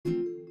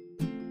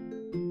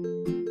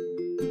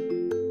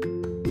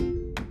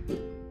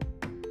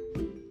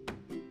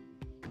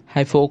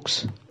Hi,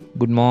 folks.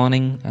 Good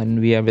morning, and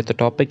we are with a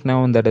topic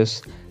now that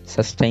is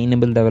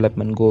Sustainable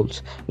Development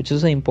Goals, which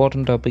is an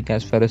important topic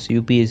as far as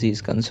UPSC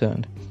is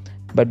concerned.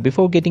 But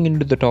before getting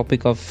into the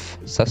topic of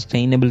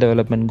Sustainable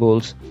Development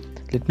Goals,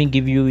 let me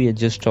give you a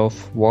gist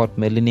of what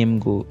Millennium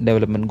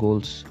Development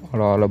Goals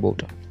are all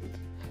about.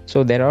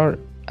 So, there are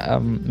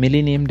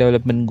Millennium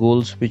Development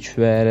Goals which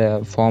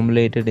were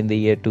formulated in the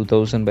year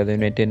 2000 by the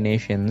United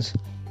Nations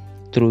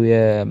through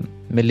a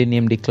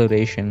Millennium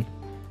Declaration.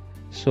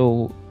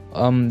 So,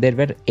 there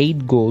were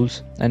 8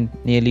 goals and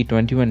nearly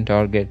 21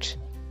 targets,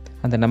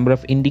 and the number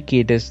of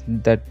indicators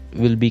that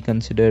will be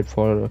considered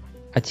for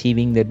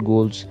achieving that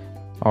goals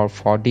are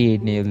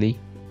 48 nearly,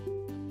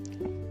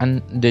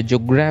 and the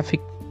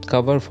geographic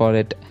cover for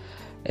it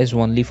is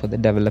only for the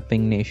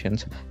developing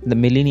nations. The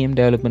Millennium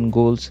Development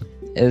Goals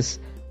is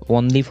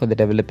only for the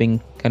developing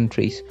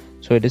countries,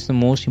 so it is the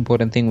most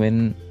important thing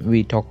when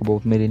we talk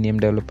about Millennium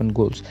Development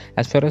Goals.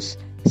 As far as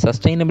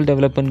Sustainable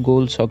Development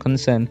Goals are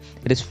concerned,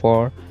 it is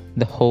for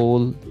the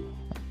whole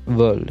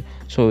world,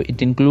 so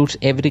it includes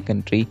every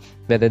country,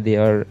 whether they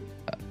are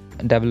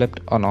developed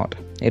or not,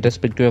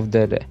 irrespective of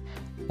their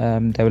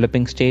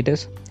developing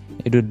status.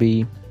 It would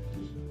be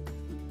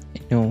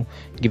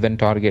given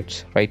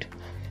targets, right?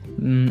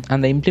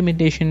 And the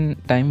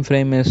implementation time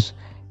frame is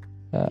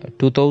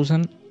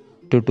 2000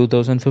 to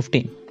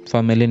 2015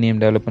 for Millennium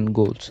Development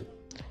Goals.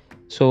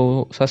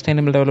 So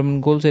Sustainable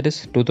Development Goals, it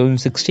is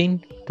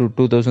 2016 to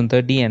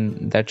 2030,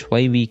 and that's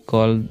why we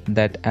call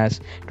that as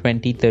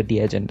 2030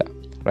 agenda,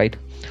 right?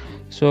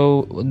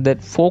 So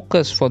that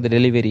focus for the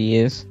delivery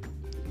is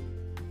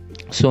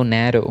so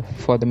narrow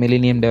for the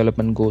Millennium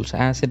Development Goals,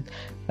 as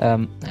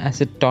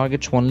it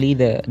targets only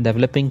the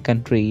developing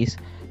countries.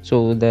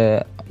 So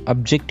the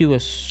objective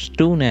is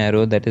too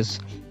narrow, that is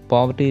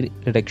poverty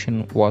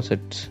reduction was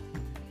its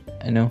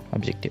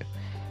objective.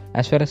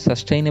 As far as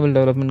Sustainable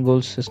Development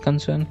Goals is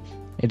concerned,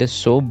 it is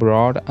so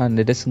broad, and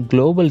it is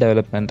global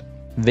development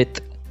with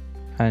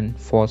and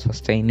for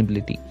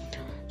sustainability.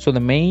 So the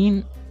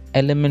main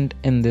element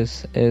in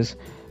this is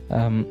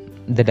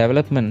the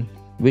development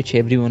which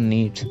everyone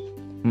needs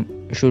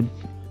should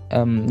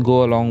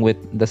go along with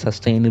the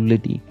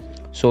sustainability,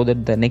 so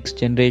that the next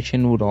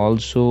generation would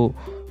also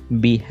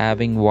be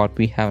having what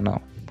we have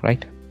now,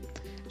 right?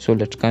 So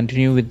let's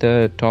continue with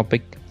the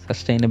topic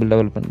Sustainable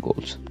Development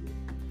Goals.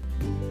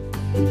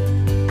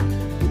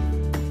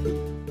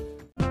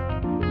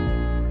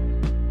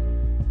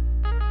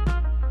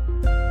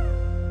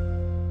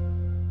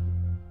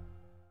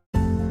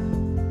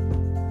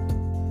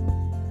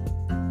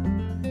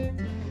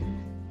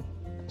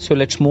 So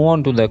let's move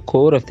on to the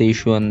core of the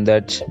issue, and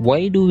that's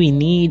why do we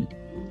need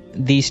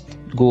these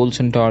goals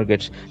and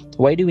targets?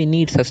 Why do we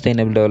need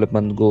Sustainable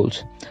Development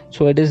Goals?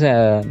 So it is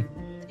an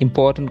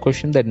important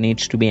question that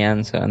needs to be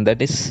answered, and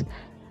that is,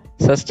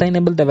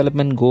 Sustainable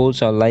Development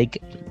Goals are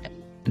like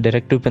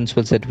directive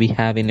principles that we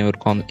have in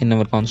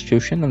our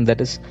constitution, and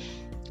that is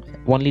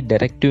only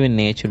directive in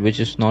nature, which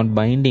is not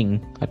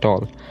binding at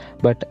all,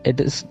 but it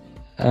is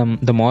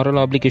the moral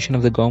obligation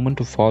of the government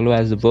to follow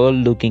as the world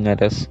looking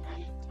at us,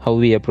 how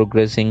we are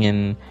progressing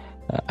in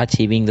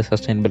achieving the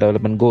Sustainable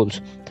Development Goals.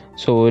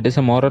 So it is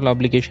a moral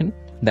obligation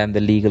than the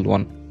legal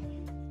one.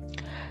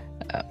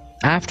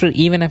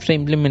 Even after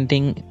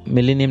implementing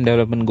Millennium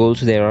Development Goals,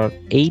 there are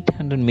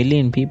 800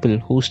 million people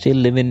who still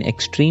live in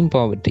extreme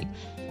poverty.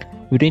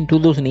 Between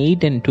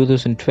 2008 and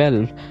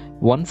 2012,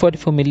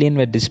 144 million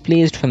were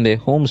displaced from their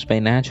homes by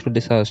natural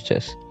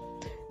disasters,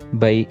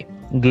 by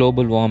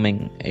global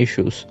warming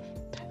issues,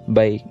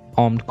 by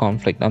armed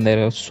conflict, and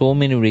there are so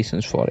many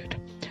reasons for it.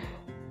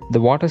 The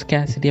water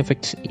scarcity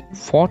affects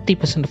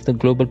 40% of the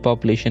global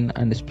population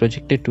and is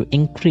projected to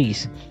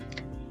increase.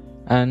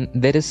 And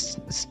there is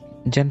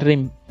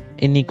gender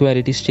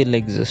inequality still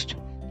exists.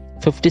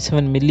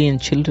 57 million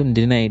children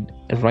denied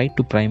a right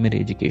to primary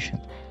education.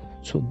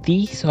 So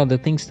these are the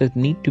things that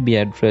need to be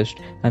addressed,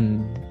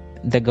 and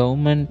the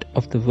government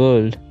of the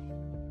world,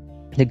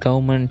 the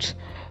governments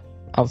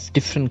of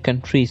different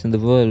countries in the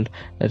world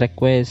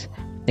requires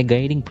a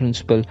guiding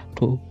principle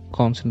to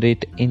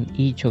concentrate in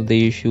each of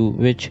the issue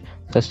which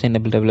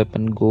Sustainable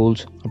Development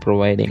Goals are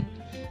providing.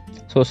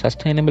 So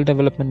Sustainable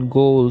Development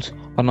Goals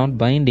are not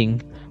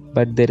binding,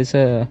 but there is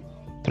a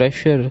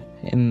pressure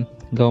in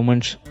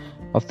governments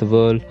of the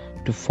world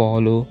to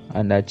follow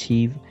and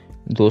achieve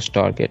those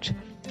targets.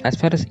 As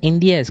far as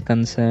India is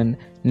concerned,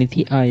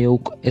 Niti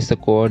Aayog is the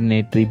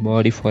coordinatory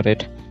body for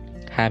it,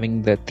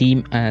 having the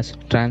theme as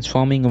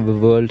Transforming our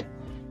World,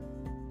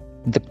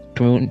 the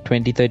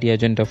 2030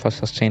 Agenda for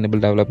Sustainable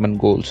Development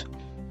Goals.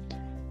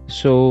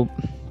 So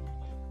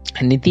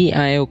Niti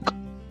Aayog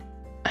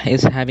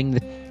is having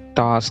the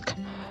task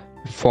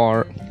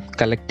for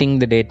collecting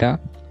the data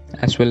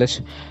as well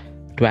as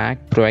to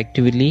act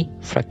proactively,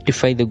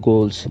 fructify the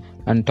goals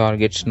and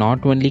targets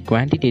not only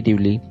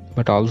quantitatively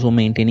but also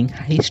maintaining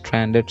high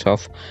standards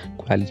of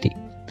quality.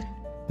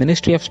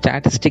 Ministry of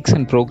Statistics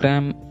and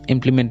Program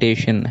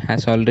Implementation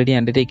has already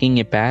undertaken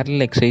a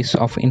parallel exercise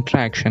of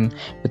interaction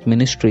with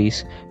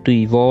ministries to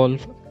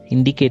evolve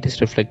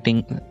indicators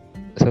reflecting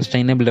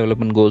Sustainable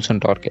Development Goals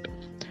and target.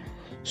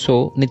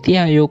 So Niti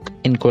Aayog,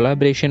 in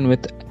collaboration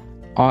with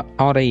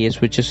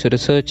RIS, which is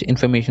Research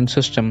Information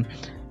System,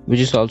 which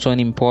is also an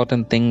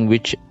important thing,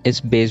 which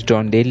is based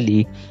on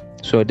Delhi.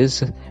 So it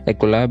is a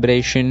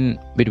collaboration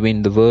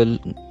between the world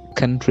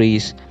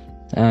countries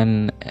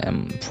and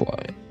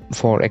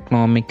for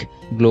economic,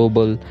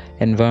 global,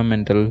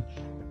 environmental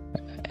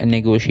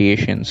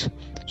negotiations.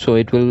 So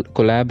it will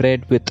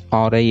collaborate with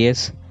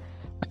RIS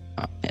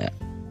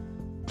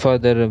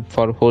further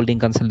for holding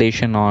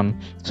consultation on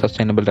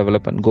sustainable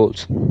development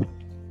goals.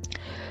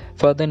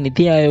 Further,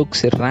 Niti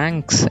Aayog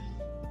ranks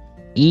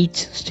each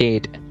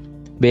state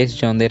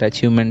based on their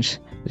achievements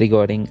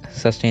regarding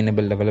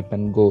sustainable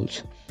development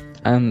goals.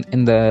 And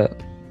in the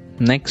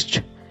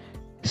next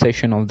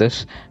session of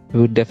this, we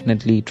would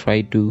definitely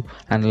try to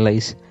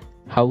analyze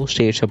how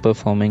states are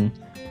performing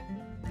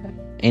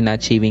in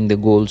achieving the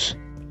goals,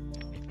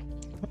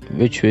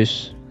 which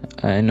is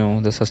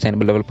the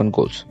sustainable development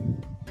goals.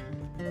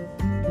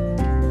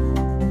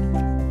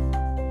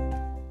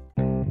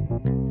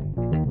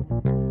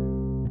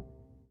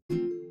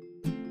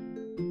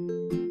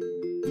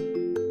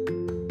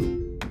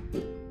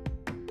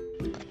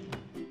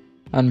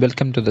 And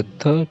welcome to the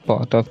third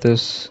part of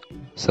this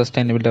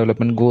sustainable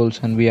development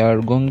goals, and we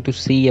are going to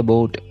see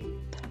about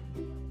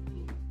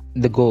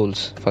the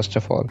goals. First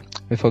of all,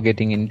 before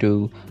getting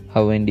into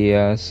how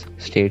India's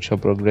states are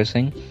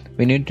progressing,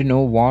 we need to know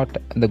what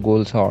the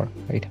goals are,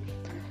 right?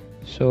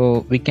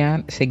 So we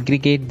can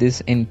segregate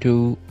this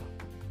into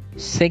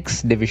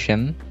 6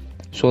 divisions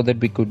so that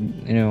we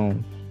could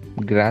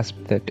grasp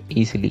that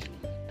easily.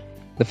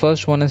 The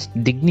first one is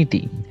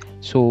dignity.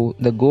 So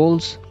the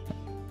goals,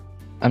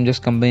 I'm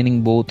just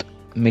combining both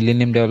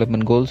Millennium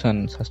Development Goals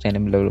and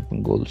Sustainable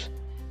Development Goals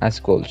as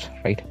goals,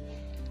 right?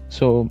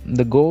 So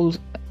the goals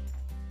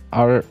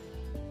are,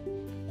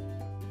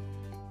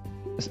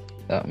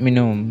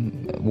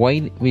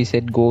 why we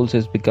set goals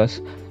is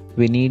because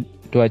we need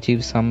to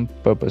achieve some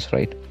purpose,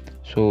 right?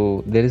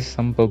 So there is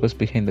some purpose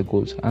behind the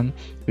goals, and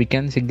we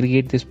can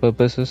segregate these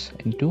purposes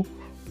into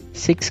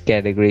 6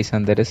 categories,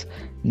 and that is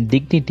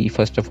dignity,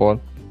 first of all,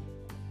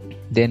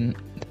 then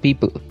the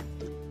people,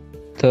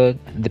 third,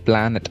 the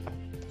planet,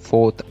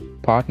 fourth,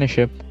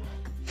 partnership,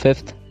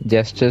 fifth,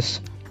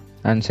 justice,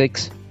 and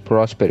sixth,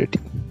 prosperity.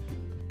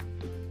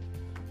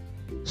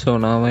 So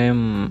now I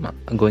am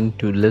going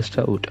to list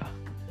out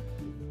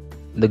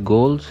the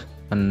goals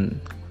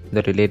and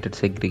the related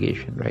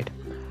segregation, right?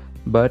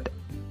 But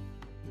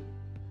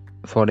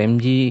for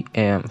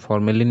for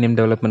Millennium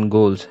Development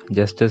Goals,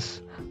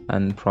 justice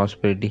and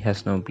prosperity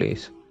has no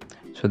place.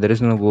 So there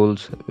is no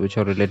goals which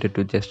are related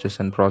to justice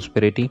and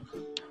prosperity.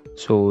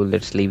 So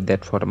let's leave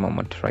that for a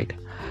moment, right?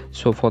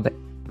 So for the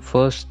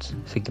first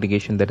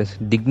segregation, that is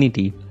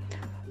dignity,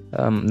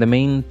 the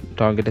main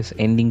target is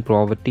ending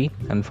poverty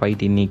and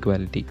fight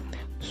inequality.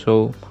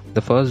 So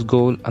the first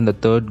goal and the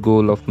third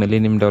goal of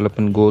Millennium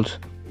Development Goals,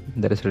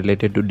 that is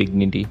related to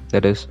dignity,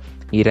 that is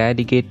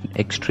eradicate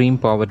extreme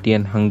poverty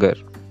and hunger,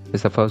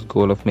 is the first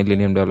goal of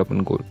Millennium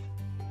Development Goal.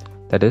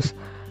 That is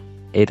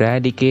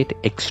eradicate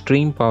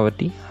extreme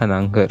poverty and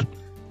hunger.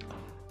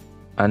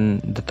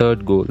 And the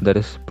third goal, that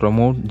is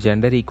promote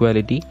gender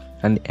equality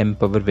and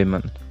empower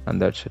women,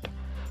 and that's it.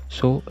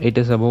 So it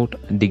is about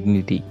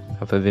dignity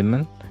of a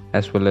woman,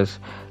 as well as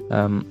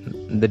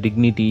the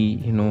dignity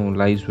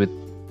lies with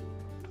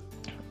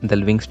the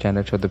living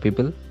standards of the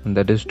people, and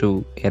that is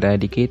to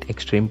eradicate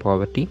extreme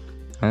poverty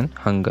and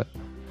hunger.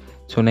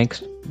 So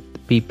next,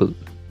 people.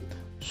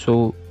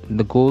 So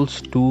the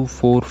goals 2,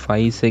 4,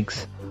 5,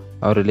 6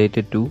 are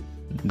related to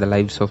the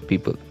lives of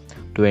people,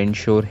 to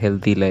ensure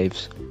healthy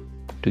lives,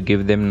 to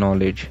give them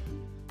knowledge,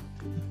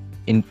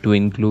 to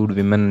include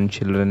women and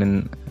children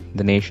in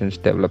the nation's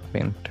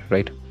development,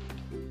 right?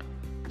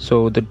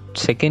 So the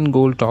second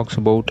goal talks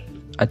about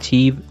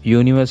achieve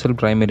universal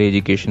primary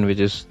education,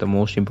 which is the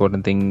most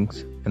important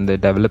things in the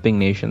developing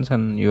nations,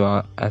 and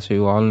as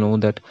you all know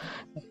that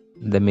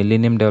the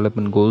Millennium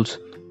Development Goals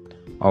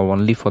are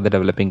only for the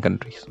developing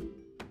countries.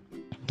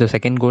 The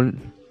second goal,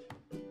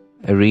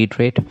 I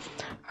reiterate,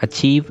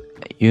 achieve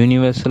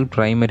universal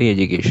primary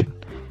education.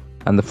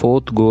 And the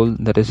fourth goal,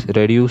 that is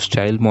reduce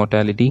child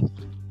mortality.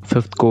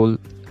 Fifth goal,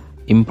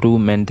 improve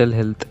mental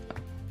health.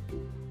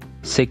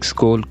 Sixth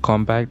goal,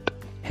 combat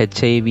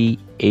HIV,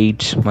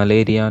 AIDS,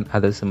 malaria, and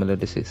other similar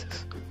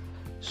diseases.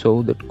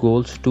 So that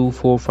goals 2,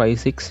 4, 5,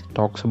 6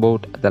 talks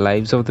about the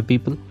lives of the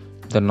people,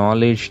 the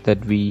knowledge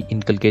that we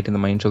inculcate in the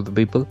minds of the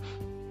people,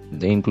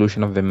 the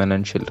inclusion of women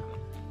and children,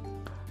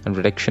 and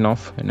reduction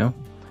of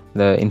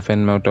the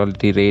infant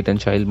mortality rate and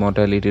child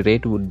mortality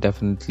rate would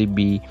definitely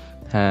be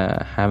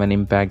have an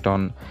impact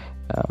on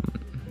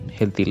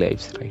healthy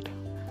lives, right?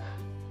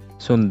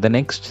 So the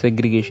next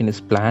segregation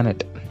is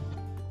planet.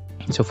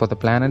 So for the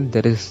planet,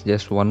 there is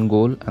just one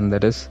goal, and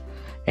that is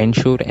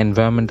ensure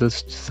environmental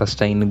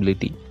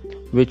sustainability,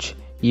 which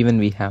even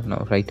we have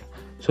now, right?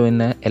 So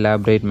in an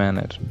elaborate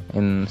manner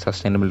in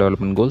Sustainable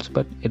Development Goals,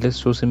 but it is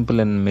so simple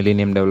in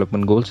Millennium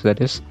Development Goals,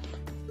 that is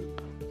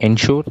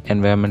ensure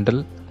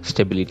environmental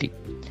stability.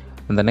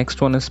 And the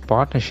next one is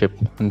partnership,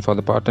 and for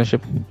the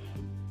partnership,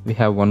 we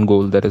have one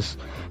goal, that is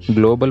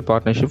global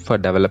partnership for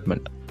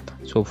development.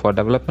 So for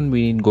development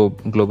we need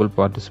global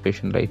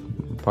participation, right?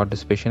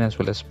 Participation as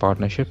well as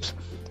partnerships,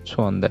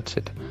 so on. That's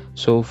it.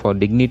 So for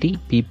dignity,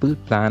 people,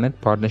 planet,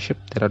 partnership,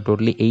 there are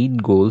totally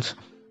 8 goals,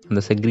 and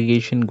the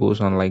segregation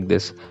goes on like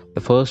this.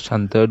 The first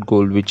and third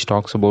goal, which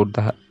talks about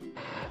the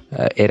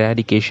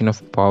eradication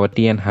of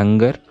poverty and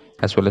hunger,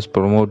 as well as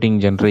promoting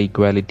gender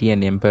equality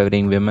and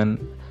empowering women,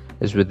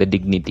 is with the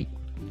dignity.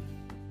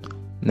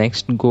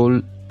 Next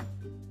goal,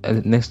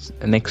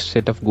 next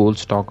set of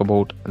goals talk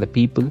about the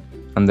people,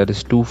 and that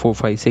is 2 4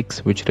 5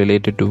 6, which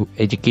related to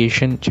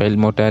education, child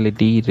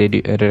mortality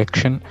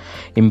reduction,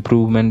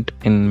 improvement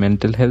in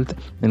mental health,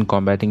 and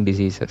combating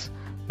diseases.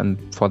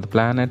 And for the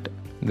planet,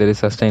 there is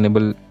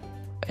sustainable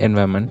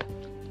environment,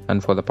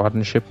 and for the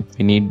partnership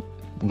we need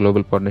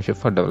global partnership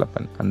for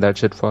development. And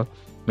that's it for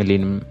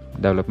Millennium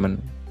Development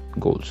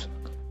Goals.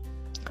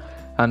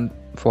 And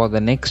for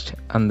the next,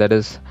 and that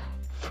is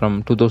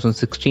from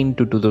 2016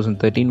 to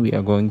 2013, we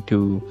are going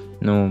to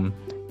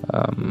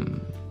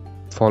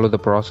follow the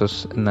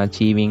process in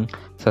achieving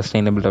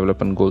sustainable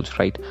development goals,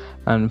 right?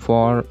 And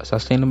for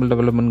sustainable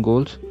development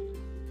goals,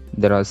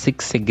 there are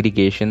 6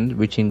 segregations,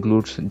 which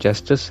includes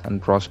justice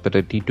and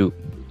prosperity too.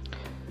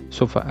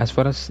 So as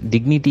far as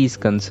dignity is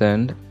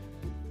concerned,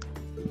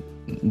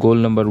 goal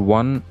number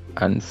 1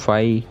 and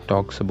 5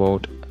 talks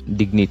about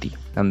dignity,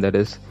 and that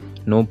is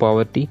no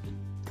poverty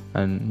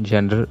and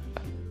gender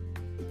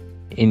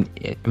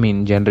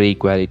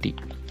equality.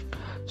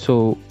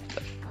 So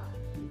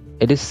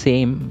it is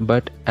same,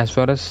 but as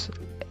far as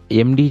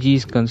MDG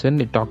is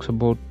concerned, it talks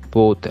about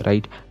both,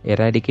 right?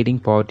 Eradicating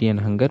poverty and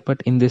hunger,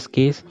 but in this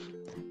case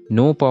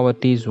no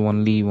poverty is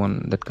only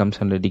one that comes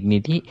under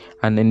dignity,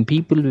 and in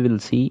people we will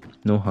see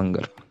no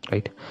hunger,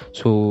 right?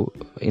 So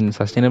in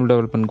sustainable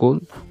development goal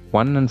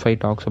 1 and 5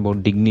 talks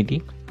about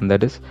dignity, and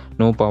that is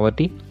no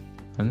poverty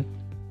and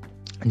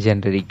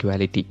gender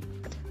equality.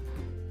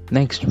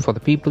 Next, for the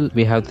people,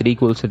 we have 3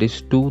 goals, that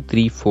is 2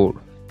 3 4.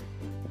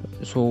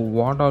 So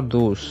what are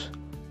those?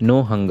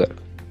 No hunger,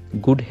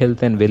 good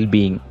health and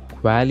well-being,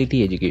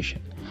 quality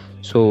education.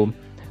 So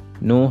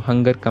no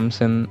hunger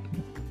comes in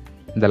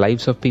the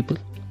lives of people.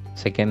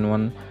 Second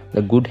one,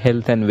 the good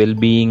health and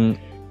well-being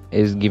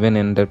is given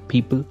under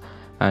people,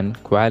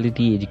 and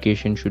quality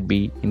education should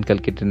be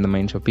inculcated in the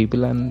minds of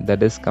people, and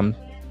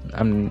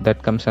that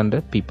comes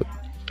under people.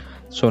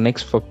 So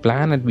next, for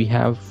planet, we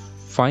have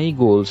 5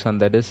 goals, and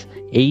that is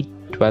 8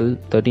 12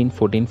 13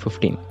 14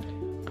 15.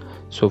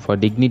 So for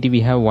dignity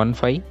we have 1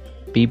 5,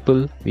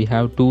 people we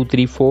have 2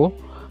 3 4,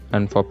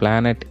 and for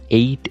planet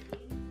 8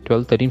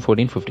 12 13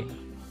 14 15.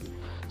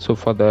 So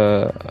for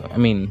the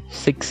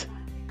 6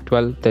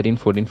 12 13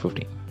 14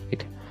 15,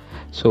 right?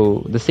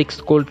 So the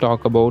 6th goal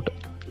talk about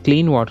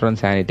clean water and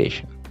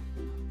sanitation.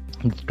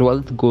 The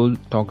 12th goal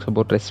talks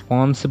about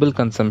responsible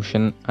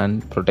consumption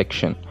and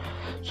protection.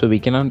 So we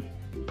cannot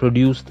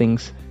produce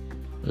things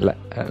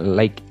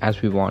like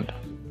as we want,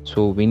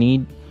 so we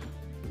need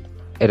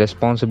a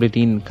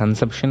responsibility in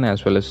consumption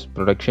as well as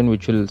production,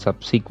 which will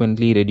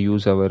subsequently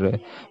reduce our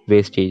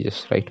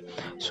wastages, right?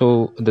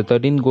 So the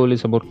 13th goal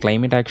is about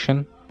climate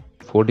action.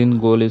 14th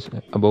goal is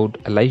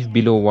about life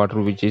below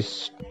water, which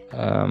is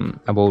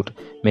about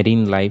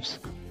marine lives.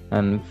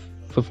 And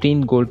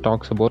 15th goal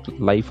talks about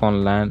life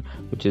on land,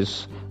 which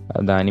is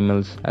the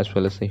animals as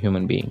well as the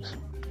human beings.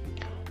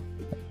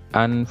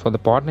 And for the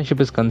partnership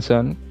is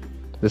concerned,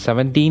 the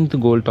 17th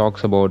goal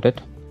talks about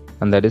it,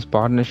 and that is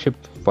partnership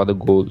for the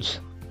goals.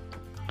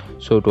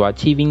 So to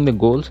achieving the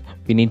goals,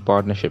 we need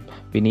partnership,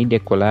 we need a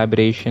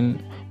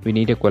collaboration, we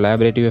need a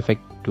collaborative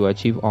effect to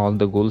achieve all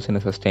the goals in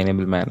a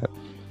sustainable manner.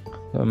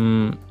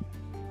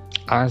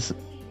 As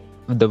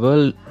the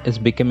world is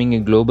becoming a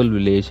global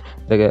village,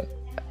 the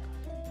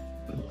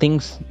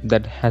things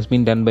that has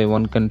been done by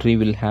one country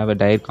will have a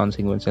direct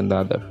consequence in the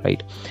other,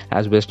 right?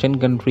 As Western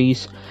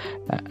countries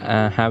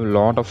have a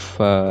lot of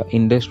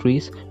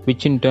industries,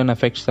 which in turn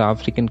affects the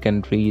African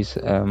countries,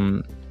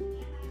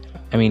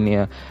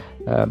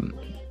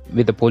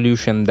 with the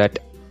pollution that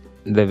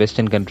the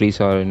Western countries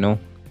are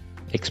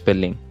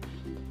expelling.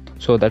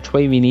 So that's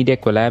why we need a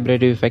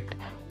collaborative effect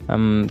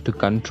to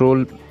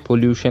control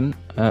pollution,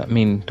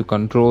 to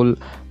control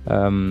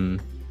the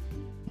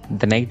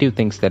negative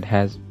things that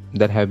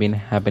have been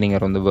happening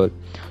around the world.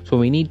 So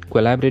we need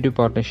collaborative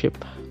partnership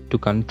to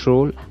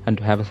control and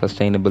to have a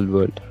sustainable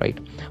world, right?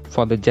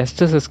 For the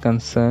justice is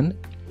concerned,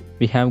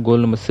 we have goal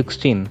number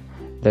 16,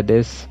 that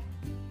is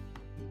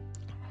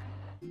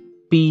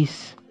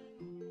peace,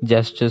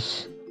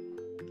 justice,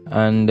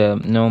 and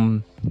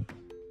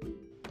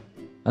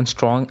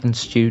strong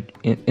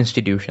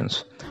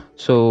institutions.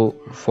 So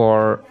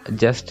for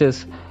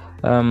justice,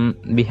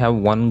 we have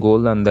one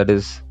goal, and that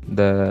is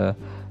the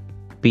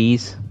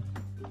peace,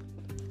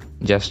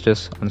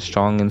 justice, and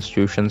strong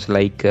institutions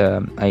like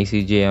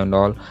ICJ and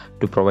all,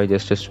 to provide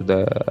justice to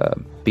the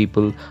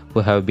people who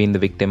have been the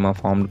victim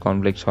of armed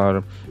conflicts,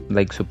 or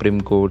like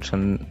Supreme Courts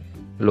and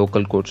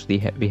local courts we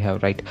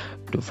have, right?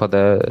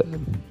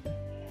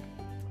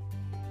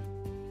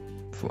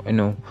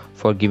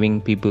 For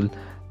giving people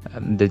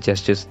the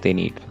justice they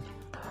need.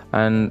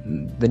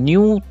 And the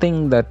new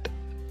thing that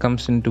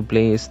comes into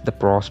play is the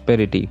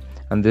prosperity,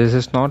 and this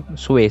is not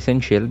so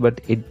essential,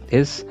 but it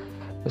is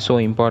so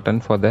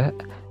important for the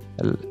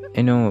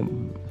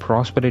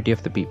prosperity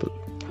of the people.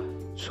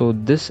 So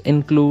this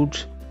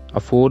includes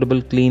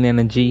affordable clean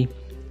energy,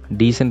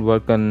 decent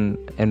work and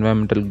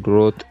environmental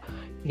growth,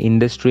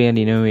 industry and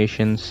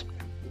innovations,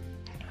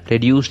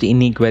 reduced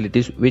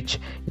inequalities, which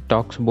it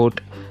talks about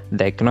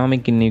the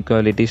economic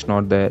inequalities,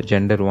 not the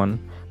gender one,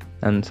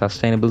 and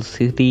sustainable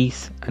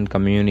cities and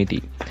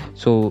community.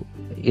 So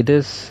it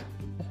is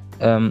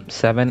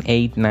 7,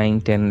 8,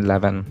 9, 10,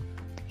 11.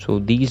 So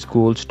these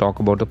goals talk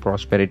about the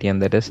prosperity,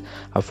 and that is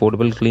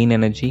affordable clean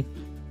energy,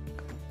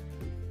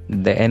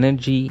 the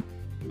energy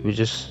which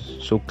is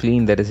so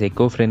clean, that is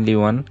eco-friendly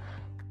one,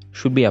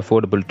 should be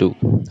affordable too,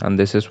 and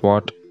this is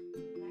what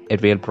a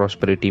real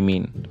prosperity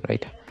mean,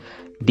 right?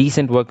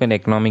 Decent work and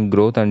economic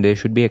growth, and there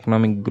should be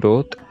economic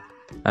growth,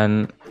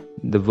 and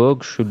the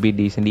work should be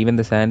decent. Even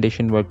the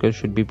sanitation workers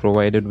should be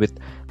provided with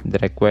the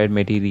required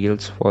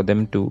materials for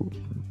them to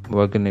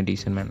work in a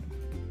decent manner.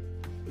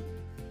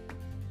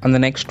 And the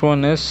next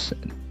one is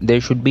there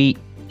should be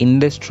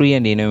industry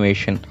and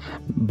innovation,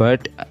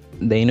 but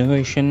the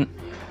innovation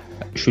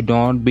should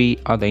not be,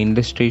 or the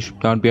industry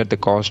should not be at the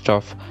cost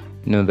of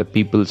the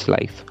people's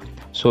life.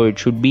 So it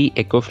should be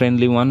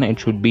eco-friendly one, it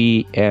should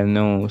be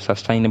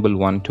sustainable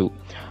one too.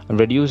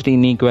 Reduced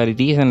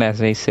inequalities, and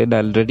as I said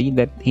already,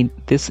 that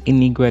this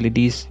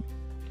inequalities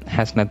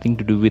has nothing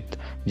to do with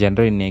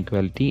gender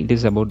inequality. It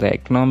is about the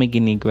economic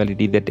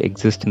inequality that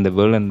exists in the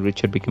world, and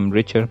richer become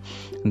richer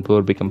and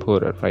poor become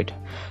poorer, right?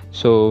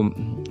 So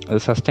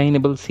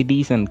sustainable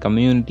cities and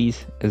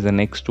communities is the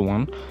next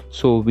one.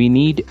 So we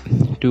need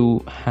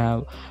to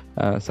have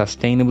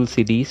sustainable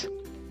cities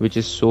which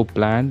is so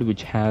planned,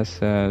 which has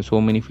so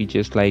many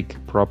features like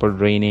proper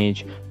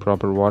drainage,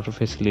 proper water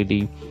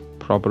facility,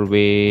 proper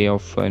way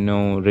of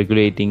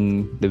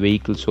regulating the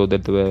vehicles so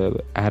that the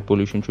air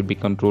pollution should be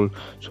controlled.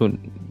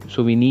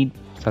 So we need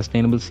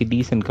sustainable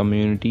cities and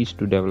communities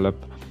to develop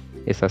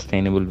a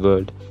sustainable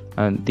world,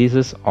 and this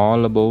is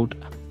all about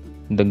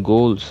the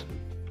goals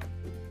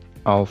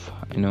of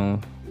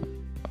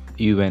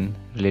UN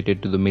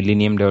related to the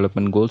Millennium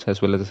Development Goals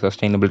as well as the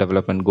Sustainable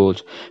Development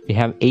Goals. We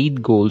have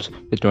 8 goals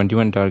with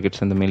 21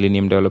 targets in the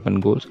Millennium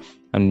Development Goals,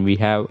 and we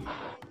have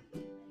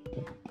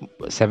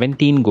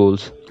 17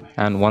 goals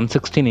and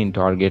 116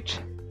 targets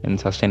in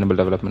Sustainable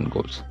Development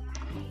Goals.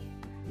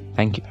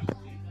 Thank you.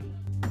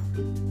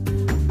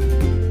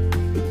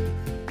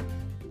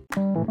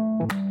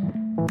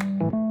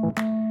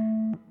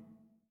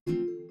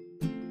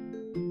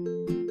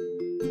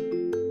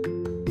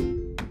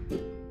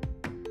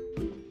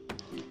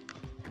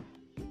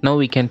 Now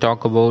we can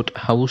talk about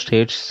how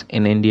states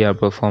in India are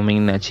performing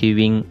in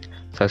achieving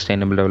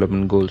Sustainable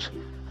Development Goals.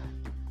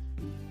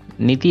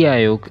 Niti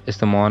Aayog is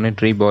the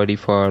monetary body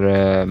for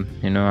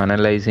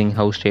analyzing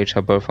how states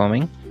are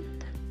performing.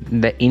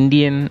 The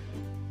Indian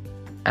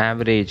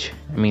average,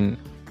 the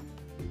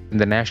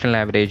national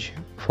average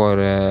for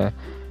the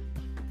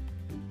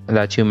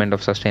achievement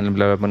of Sustainable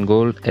Development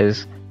Goal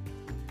is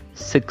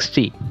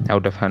 60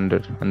 out of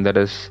 100, and that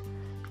is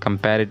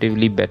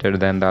comparatively better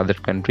than the other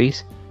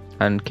countries.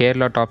 And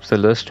Kerala tops the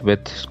list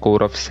with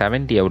score of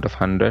 70 out of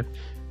 100,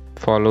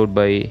 followed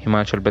by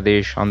Himachal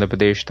Pradesh, Andhra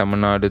Pradesh, Tamil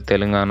Nadu,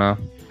 Telangana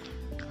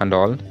and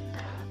all.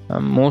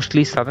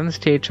 Mostly southern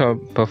states are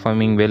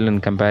performing well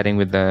in comparing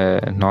with the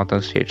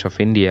northern states of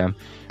India,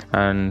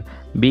 and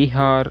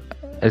Bihar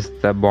is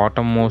the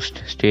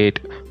bottommost state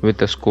with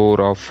a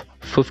score of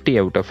 50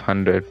 out of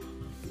 100.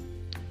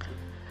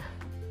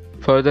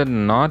 Further,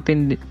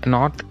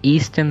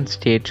 northeastern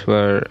states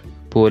were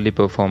poorly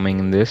performing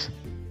in this,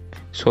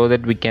 so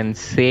that we can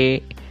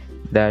say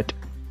that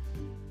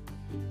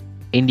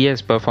India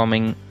is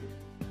performing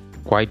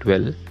quite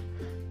well,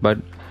 but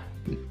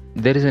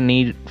there is a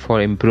need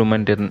for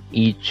improvement in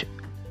each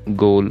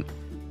goal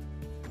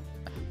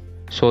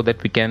so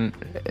that we can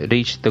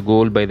reach the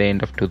goal by the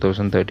end of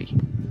 2030.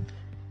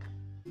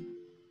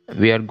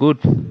 We are good,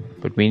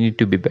 but we need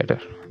to be better.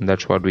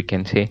 That's what we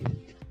can say.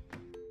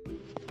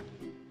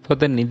 So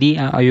the Niti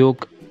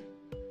Aayog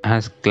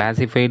has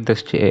classified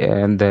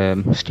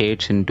the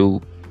states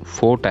into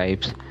 4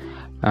 types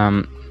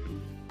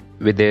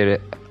with their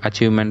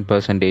achievement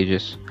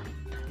percentages.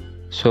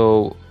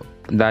 So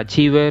the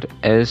achiever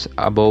is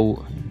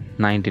above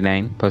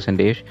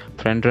 99%,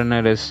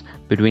 frontrunner is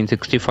between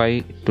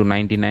 65 to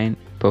 99,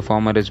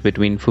 performer is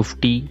between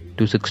 50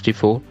 to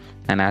 64,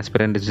 and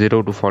aspirant is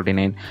 0 to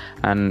 49.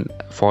 And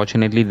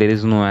fortunately there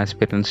is no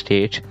aspirant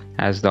stage,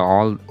 as the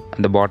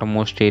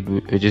bottommost state,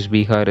 which is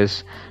Bihar,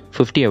 is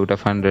 50 out of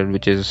 100,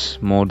 which is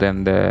more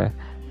than the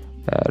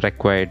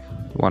required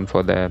one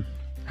for the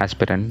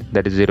aspirant,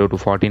 that is 0 to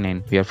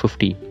 49. We are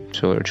 50,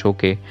 so it's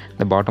okay.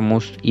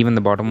 Even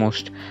the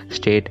bottommost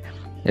state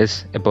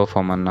is a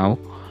performer now.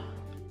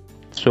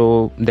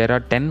 So there are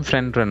 10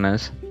 front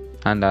runners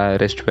and the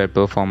rest were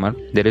performer.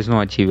 There is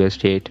no achiever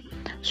state.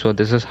 So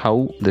this is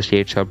how the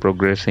states are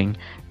progressing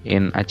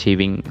in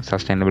achieving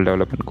Sustainable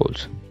Development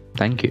Goals.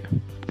 Thank you.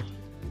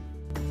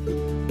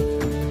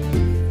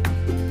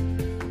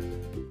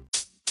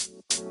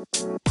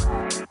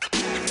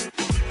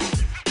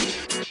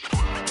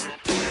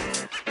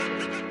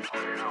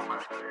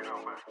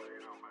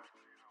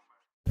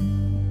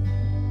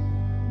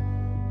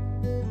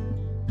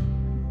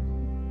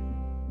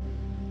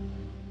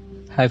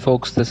 Hi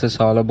folks, this is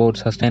all about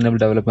sustainable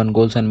development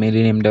goals and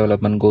millennium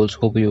development goals.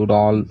 Hope you would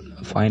all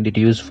find it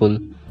useful.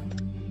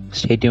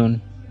 Stay tuned.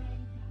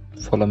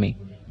 Follow me.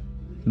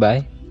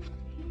 Bye.